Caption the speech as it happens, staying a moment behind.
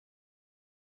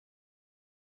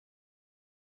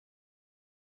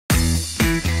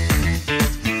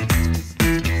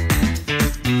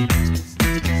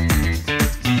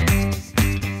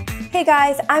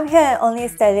guys, I'm here at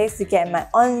ONLift to get my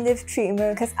ONLift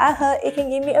treatment because I heard it can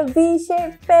give me a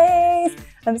V-shaped face.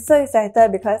 I'm so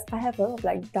excited because I have a lot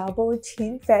of double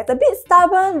chin fat. A bit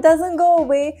stubborn, doesn't go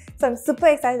away, so I'm super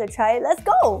excited to try it. Let's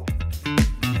go!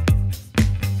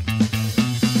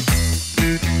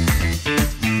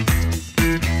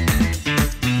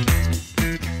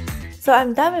 So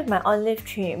I'm done with my ONLift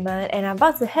treatment and I'm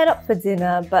about to head up for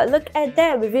dinner, but look at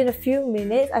that, within a few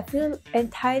minutes I feel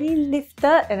entirely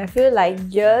lifted and I feel like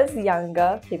years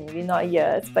younger. Okay, maybe not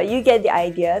years, but you get the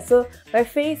idea. So my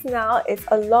face now is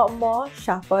a lot more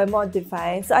sharper and more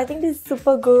defined, so I think this is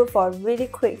super good for a really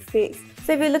quick fix.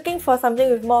 So if you're looking for something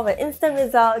with more of an instant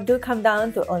result, do come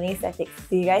down to ONLift.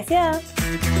 See you guys here!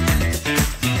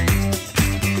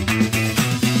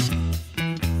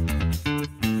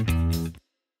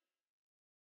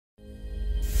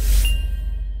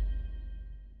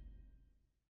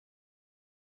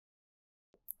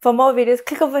 For more videos,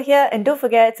 click over here and don't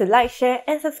forget to like, share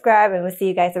and subscribe, and we'll see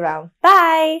you guys around.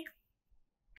 Bye!